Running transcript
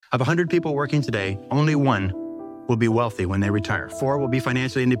Of 100 people working today, only 1 will be wealthy when they retire. 4 will be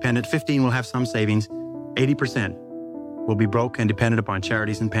financially independent. 15 will have some savings. 80% will be broke and dependent upon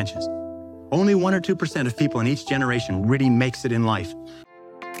charities and pensions. Only 1 or 2% of people in each generation really makes it in life.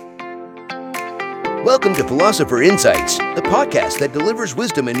 Welcome to Philosopher Insights, the podcast that delivers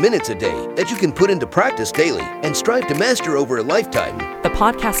wisdom in minutes a day that you can put into practice daily and strive to master over a lifetime. The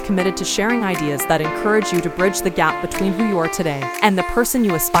podcast committed to sharing ideas that encourage you to bridge the gap between who you are today and the person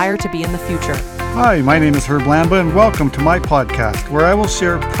you aspire to be in the future. Hi, my name is Herb Lamba, and welcome to my podcast, where I will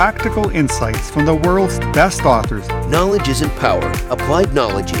share practical insights from the world's best authors. Knowledge isn't power. Applied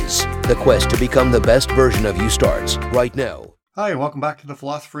knowledge is. The quest to become the best version of you starts right now. Hi, and welcome back to the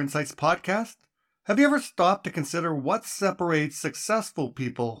Philosopher Insights podcast. Have you ever stopped to consider what separates successful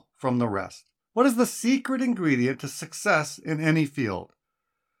people from the rest? What is the secret ingredient to success in any field?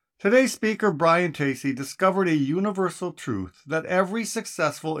 Today's speaker, Tracy, discovered a universal truth that every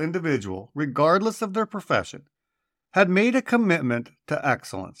successful individual, regardless of their profession, had made a commitment to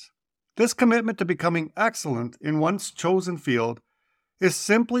excellence. This commitment to becoming excellent in one's chosen field is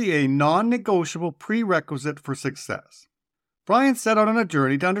simply a non-negotiable prerequisite for success. Brian set out on a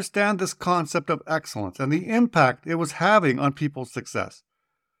journey to understand this concept of excellence and the impact it was having on people's success.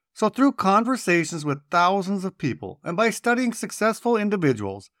 So through conversations with thousands of people and by studying successful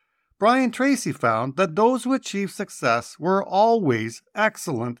individuals, Tracy found that those who achieved success were always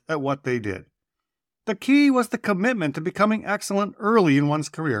excellent at what they did. The key was the commitment to becoming excellent early in one's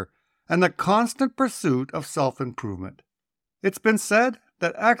career and the constant pursuit of self-improvement. It's been said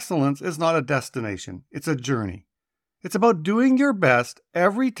that excellence is not a destination, it's a journey. It's about doing your best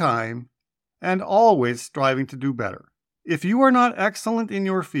every time and always striving to do better. If you are not excellent in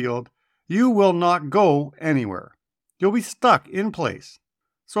your field, you will not go anywhere. You'll be stuck in place.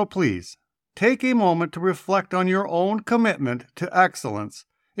 So please, take a moment to reflect on your own commitment to excellence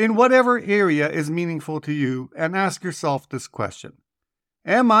in whatever area is meaningful to you and ask yourself this question.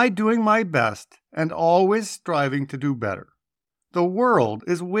 Am I doing my best and always striving to do better? The world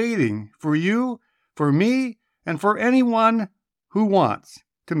is waiting for you, for me, and for anyone who wants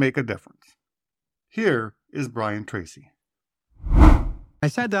to make a difference. Here is Tracy. I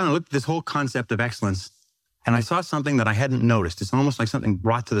sat down and looked at this whole concept of excellence, and I saw something that I hadn't noticed. It's almost like something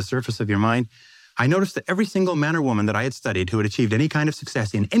brought to the surface of your mind. I noticed that every single man or woman that I had studied who had achieved any kind of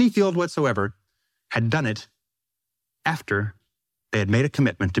success in any field whatsoever had done it after they had made a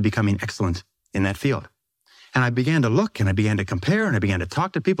commitment to becoming excellent in that field. And I began to look, and I began to compare, and I began to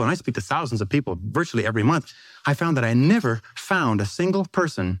talk to people, and I speak to thousands of people virtually every month. I found that I never found a single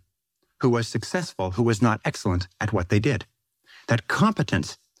person who was successful who was not excellent at what they did. That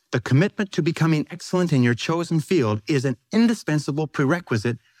competence, the commitment to becoming excellent in your chosen field, is an indispensable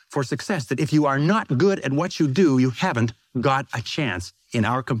prerequisite for success. That if you are not good at what you do, you haven't got a chance in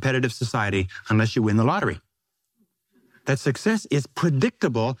our competitive society unless you win the lottery. That success is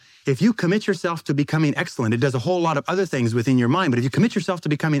predictable. If you commit yourself to becoming excellent, it does a whole lot of other things within your mind. But if you commit yourself to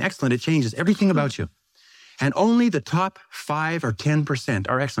becoming excellent, it changes everything about you. And only the top 5 or 10%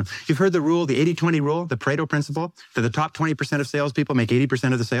 are excellent. You've heard the rule, the 80-20 rule, the Pareto principle, that the top 20% of salespeople make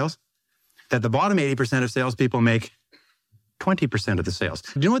 80% of the sales, that the bottom 80% of salespeople make 20% of the sales.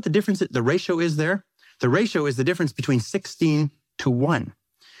 Do you know what the difference, the ratio is there? The ratio is the difference between 16 to 1.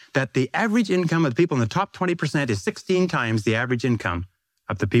 That the average income of the people in the top 20% is 16 times the average income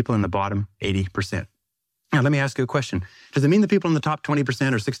of the people in the bottom 80%. Now, let me ask you a question. Does it mean the people in the top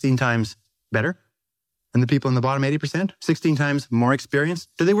 20% are 16 times better than the people in the bottom 80%? 16 times more experienced?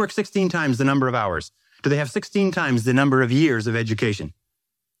 Do they work 16 times the number of hours? Do they have 16 times the number of years of education?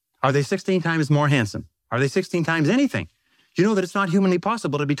 Are they 16 times more handsome? Are they 16 times anything? You know that it's not humanly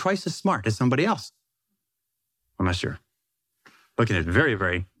possible to be twice as smart as somebody else. Unless you're looking at very,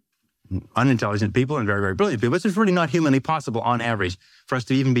 very unintelligent people and very, very brilliant people. It's just really not humanly possible on average for us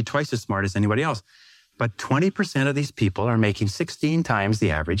to even be twice as smart as anybody else. But 20% of these people are making 16 times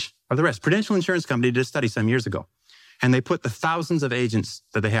the average of the rest. Prudential Insurance Company did a study some years ago, and they put the thousands of agents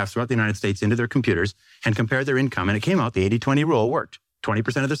that they have throughout the United States into their computers and compared their income, and it came out the 80-20 rule worked.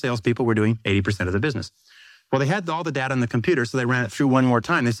 20% of the salespeople were doing 80% of the business. Well, they had all the data on the computer, so they ran it through one more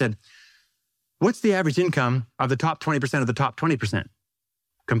time. They said, what's the average income of the top 20% of the top 20%?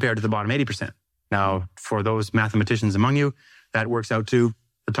 Compared to the bottom 80%. Now, for those mathematicians among you, that works out to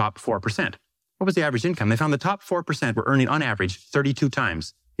the top 4%. What was the average income? They found the top 4% were earning, on average, 32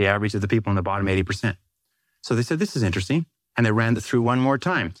 times the average of the people in the bottom 80%. So they said, this is interesting. And they ran it through one more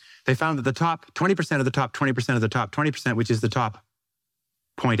time. They found that the top 20% of the top 20% of the top 20%, which is the top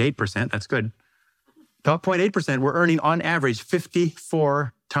 0.8%, that's good. Top 0.8% were earning, on average,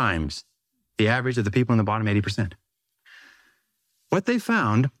 54 times the average of the people in the bottom 80%. What they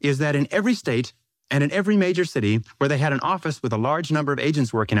found is that in every state and in every major city where they had an office with a large number of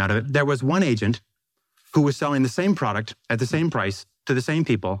agents working out of it, there was one agent who was selling the same product at the same price to the same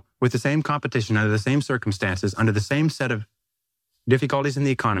people with the same competition under the same circumstances, under the same set of difficulties in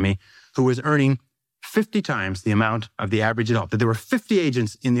the economy, who was earning 50 times the amount of the average adult. That there were 50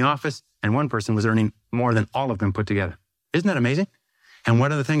 agents in the office and one person was earning more than all of them put together. Isn't that amazing? And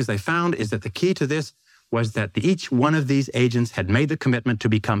one of the things they found is that the key to this was that each one of these agents had made the commitment to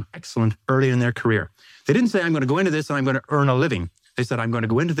become excellent early in their career. They didn't say, I'm going to go into this and I'm going to earn a living. They said, I'm going to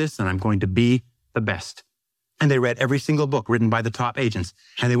go into this and I'm going to be the best. And they read every single book written by the top agents.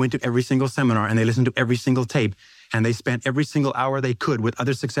 And they went to every single seminar and they listened to every single tape. And they spent every single hour they could with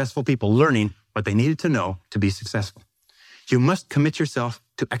other successful people learning what they needed to know to be successful. You must commit yourself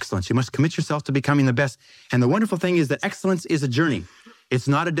to excellence. You must commit yourself to becoming the best. And the wonderful thing is that excellence is a journey. It's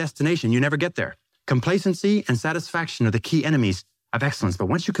not a destination. You never get there. Complacency and satisfaction are the key enemies of excellence. But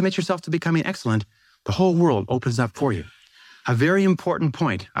once you commit yourself to becoming excellent, the whole world opens up for you. A very important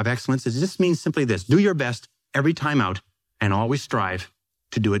point of excellence is this means simply this: do your best every time out and always strive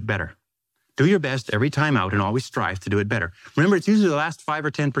to do it better. Do your best every time out and always strive to do it better. Remember, it's usually the last 5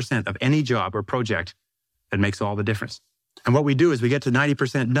 or 10% of any job or project that makes all the difference. And what we do is we get to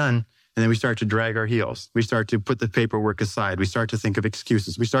 90% done, and then we start to drag our heels. We start to put the paperwork aside. We start to think of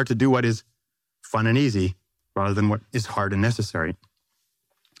excuses. We start to do what is fun and easy rather than what is hard and necessary.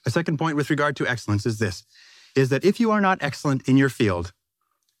 A second point with regard to excellence is this, is that if you are not excellent in your field,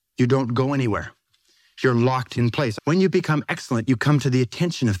 you don't go anywhere. You're locked in place. When you become excellent, you come to the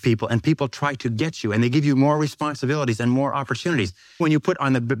attention of people and people try to get you and they give you more responsibilities and more opportunities. When you put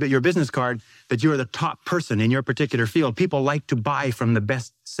on your business card that you're the top person in your particular field, people like to buy from the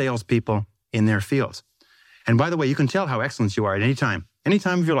best salespeople in their fields. And by the way, you can tell how excellent you are at any time. Any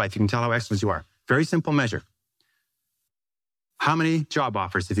time of your life, you can tell how excellent you are. Very simple measure. How many job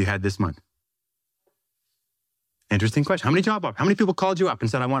offers have you had this month? Interesting question. How many job offers? How many people called you up and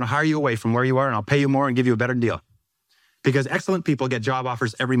said, I want to hire you away from where you are and I'll pay you more and give you a better deal? Because excellent people get job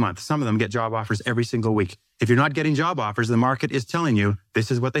offers every month. Some of them get job offers every single week. If you're not getting job offers, the market is telling you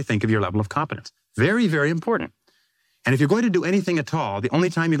this is what they think of your level of competence. Very, very important. And if you're going to do anything at all, the only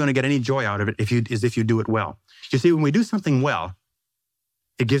time you're going to get any joy out of it is if you do it well. You see, when we do something well,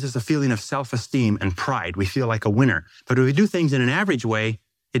 it gives us a feeling of self-esteem and pride. We feel like a winner. But if we do things in an average way,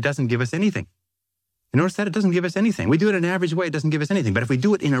 it doesn't give us anything. You notice that? It doesn't give us anything. We do it in an average way, it doesn't give us anything. But if we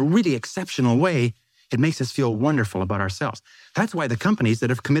do it in a really exceptional way, it makes us feel wonderful about ourselves. That's why the companies that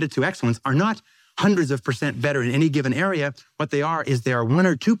have committed to excellence are not hundreds of percent better in any given area. What they are is they are 1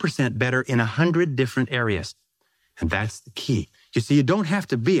 or 2% better in 100 different areas. And that's the key. You see, you don't have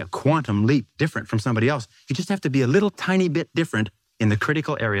to be a quantum leap different from somebody else. You just have to be a little tiny bit different in the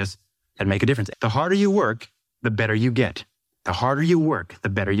critical areas that make a difference. The harder you work, the better you get. The harder you work, the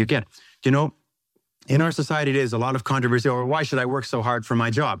better you get. You know, in our society, there's a lot of controversy over why should I work so hard for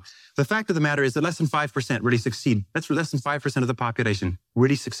my job? The fact of the matter is that less than 5% really succeed. That's less than 5% of the population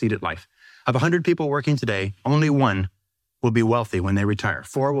really succeed at life. Of 100 people working today, only 1 will be wealthy when they retire.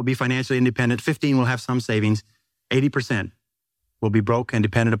 4 will be financially independent. 15 will have some savings. 80% will be broke and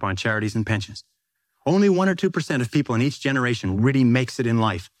dependent upon charities and pensions. Only 1 or 2% of people in each generation really makes it in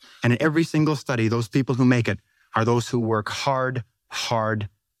life. And in every single study, those people who make it are those who work hard, hard,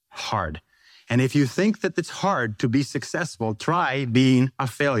 hard. And if you think that it's hard to be successful, try being a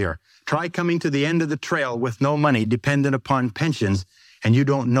failure. Try coming to the end of the trail with no money, dependent upon pensions, and you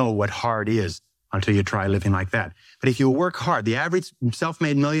don't know what hard is until you try living like that. But if you work hard, the average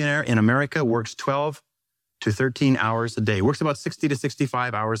self-made millionaire in America works 12 to 13 hours a day, works about 60 to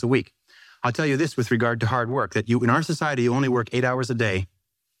 65 hours a week. I'll tell you this with regard to hard work, that in our society, you only work 8 hours a day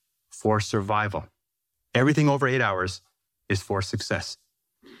for survival. Everything over 8 hours is for success.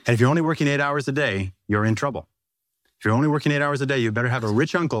 And if you're only working 8 hours a day, you're in trouble. If you're only working 8 hours a day, you better have a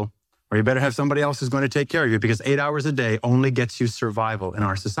rich uncle, or you better have somebody else who's going to take care of you, because 8 hours a day only gets you survival in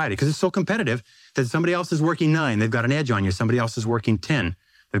our society. Because it's so competitive that somebody else is working 9, they've got an edge on you. Somebody else is working 10,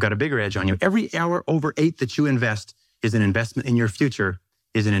 they've got a bigger edge on you. Every hour over 8 that you invest is an investment in your future,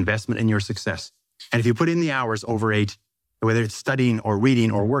 is an investment in your success. And if you put in the hours over 8, whether it's studying or reading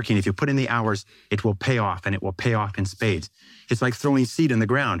or working, if you put in the hours, it will pay off, and it will pay off in spades. It's like throwing seed in the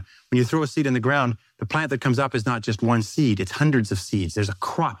ground. When you throw a seed in the ground, the plant that comes up is not just one seed, it's hundreds of seeds. There's a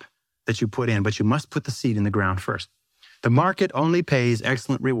crop that you put in, but you must put the seed in the ground first. The market only pays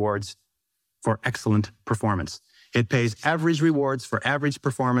excellent rewards for excellent performance. It pays average rewards for average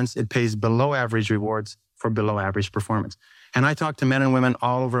performance. It pays below average rewards for below average performance. And I talk to men and women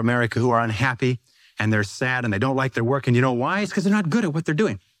all over America who are unhappy, and they're sad, and they don't like their work. And you know why? It's because they're not good at what they're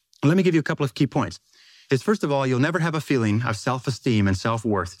doing. And let me give you a couple of key points. is, first of all, you'll never have a feeling of self-esteem and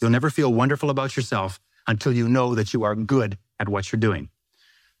self-worth. You'll never feel wonderful about yourself until you know that you are good at what you're doing.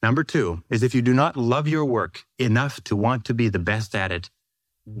 Number two is, if you do not love your work enough to want to be the best at it,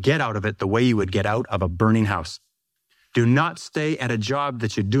 get out of it the way you would get out of a burning house. Do not stay at a job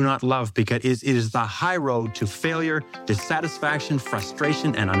that you do not love, because it is the high road to failure, dissatisfaction,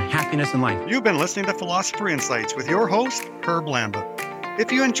 frustration, and unhappiness in life. You've been listening to Philosopher Insights with your host, Herb Lambert.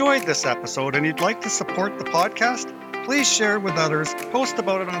 If you enjoyed this episode and you'd like to support the podcast, please share it with others, post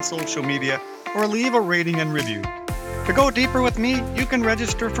about it on social media, or leave a rating and review. To go deeper with me, you can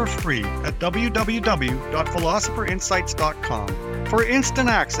register for free at www.philosopherinsights.com for instant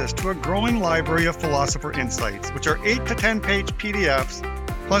access to a growing library of Philosopher Insights, which are 8 to 10 page PDFs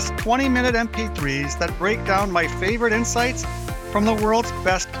plus 20-minute MP3s that break down my favorite insights from the world's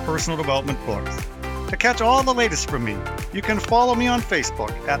best personal development books. To catch all the latest from me, you can follow me on Facebook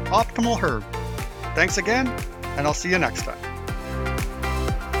at Optimal Herb. Thanks again, and I'll see you next time.